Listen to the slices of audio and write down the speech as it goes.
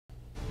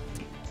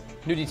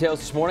New details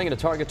this morning in a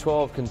Target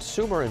 12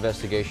 consumer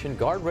investigation,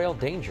 guardrail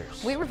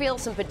dangers. We reveal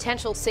some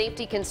potential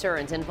safety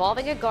concerns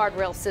involving a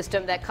guardrail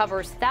system that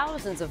covers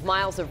thousands of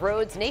miles of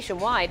roads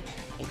nationwide,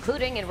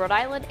 including in Rhode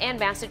Island and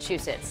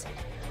Massachusetts.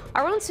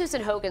 Our own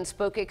Susan Hogan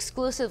spoke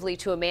exclusively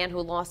to a man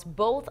who lost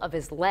both of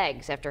his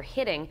legs after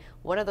hitting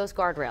one of those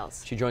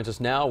guardrails. She joins us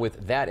now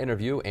with that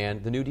interview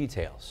and the new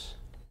details.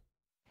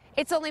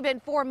 It's only been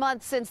 4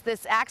 months since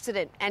this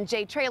accident, and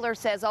Jay Traylor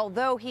says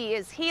although he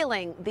is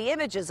healing, the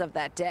images of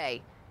that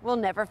day will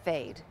never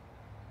fade.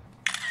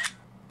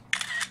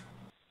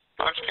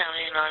 Orange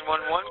County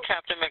 911,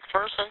 Captain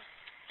McPherson.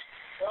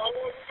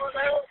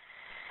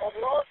 I've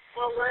lost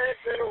my legs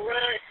in a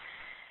wreck.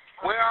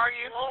 Where are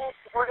you?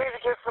 We need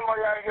to get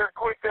somebody out of here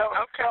quick.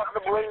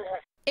 Okay.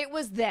 It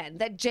was then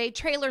that Jay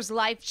Traylor's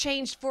life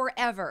changed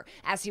forever.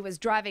 As he was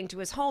driving to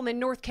his home in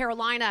North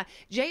Carolina,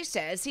 Jay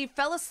says he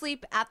fell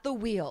asleep at the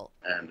wheel.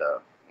 And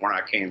when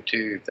I came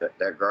to,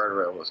 that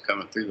guardrail was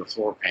coming through the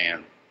floor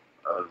pan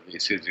of the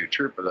Isuzu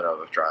Trooper that I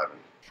was driving.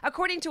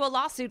 According to a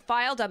lawsuit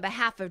filed on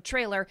behalf of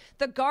Traylor,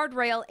 the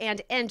guardrail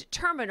and end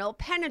terminal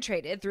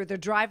penetrated through the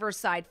driver's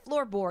side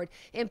floorboard,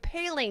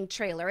 impaling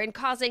Traylor and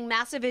causing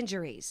massive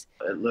injuries.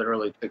 It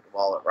literally took the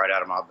wallet right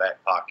out of my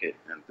back pocket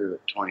and threw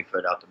it 20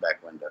 foot out the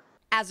back window.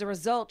 As a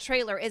result,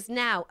 Traylor is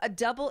now a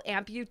double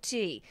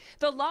amputee.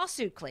 The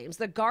lawsuit claims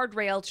the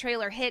guardrail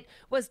Traylor hit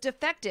was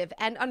defective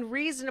and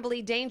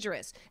unreasonably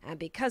dangerous, and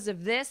because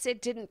of this,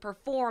 it didn't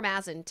perform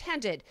as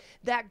intended.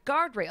 That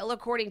guardrail,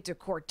 according to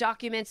court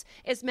documents,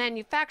 is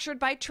manufactured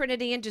by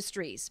Trinity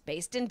Industries,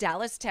 based in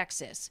Dallas,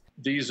 Texas.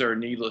 These are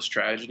needless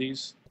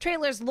tragedies.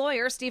 Traylor's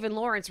lawyer, Stephen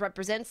Lawrence,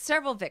 represents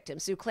several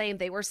victims who claim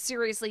they were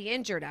seriously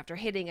injured after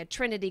hitting a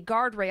Trinity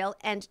guardrail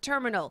and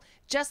terminal,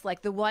 just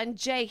like the one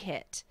Jay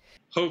hit.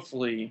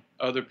 Hopefully,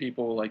 other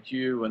people like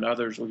you and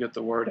others will get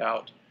the word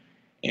out,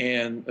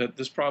 and that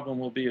this problem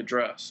will be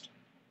addressed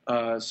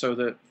so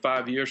that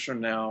 5 years from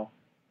now,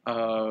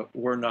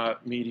 we're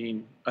not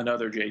meeting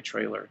another Jay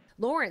Traylor.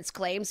 Lawrence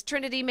claims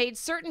Trinity made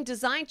certain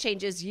design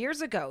changes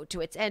years ago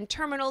to its end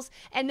terminals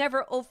and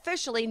never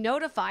officially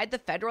notified the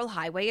Federal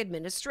Highway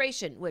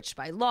Administration, which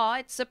by law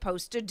it's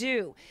supposed to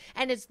do.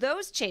 And it's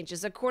those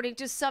changes, according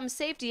to some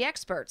safety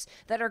experts,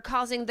 that are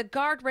causing the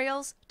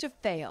guardrails to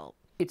fail.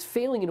 It's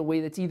failing in a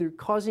way that's either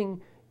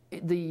causing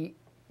the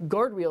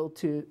guardrail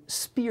to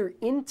spear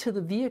into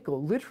the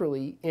vehicle,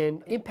 literally,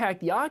 and impact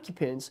the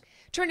occupants.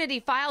 Trinity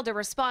filed a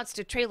response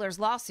to Traylor's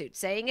lawsuit,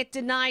 saying it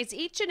denies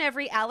each and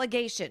every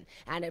allegation,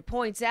 and it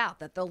points out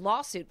that the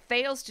lawsuit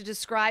fails to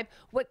describe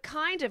what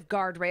kind of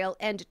guardrail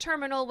and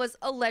terminal was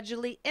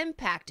allegedly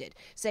impacted,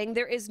 saying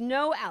there is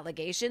no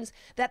allegations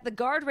that the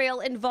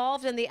guardrail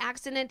involved in the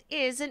accident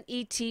is an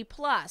ET+,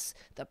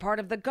 the part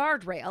of the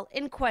guardrail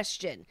in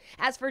question.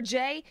 As for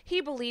Jay,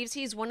 he believes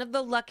he's one of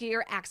the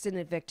luckier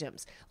accident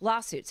victims.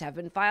 Lawsuits have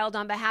been filed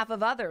on behalf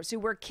of others who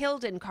were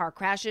killed in car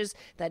crashes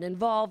that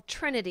involved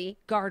Trinity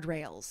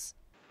guardrails.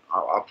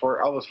 I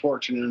was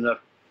fortunate enough,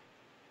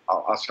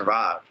 I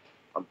survived.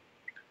 I'm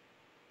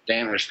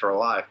damaged for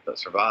life, but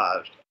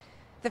survived.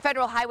 The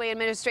Federal Highway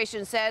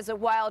Administration says that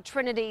while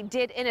Trinity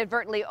did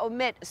inadvertently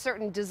omit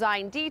certain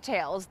design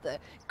details, the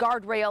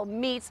guardrail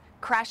meets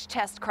crash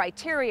test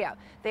criteria.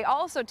 They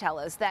also tell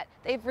us that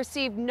they've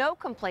received no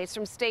complaints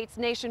from states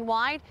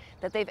nationwide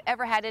that they've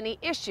ever had any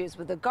issues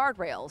with the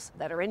guardrails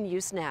that are in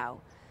use now.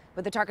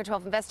 With the Target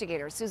 12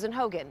 investigator, Susan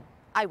Hogan,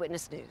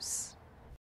 Eyewitness News.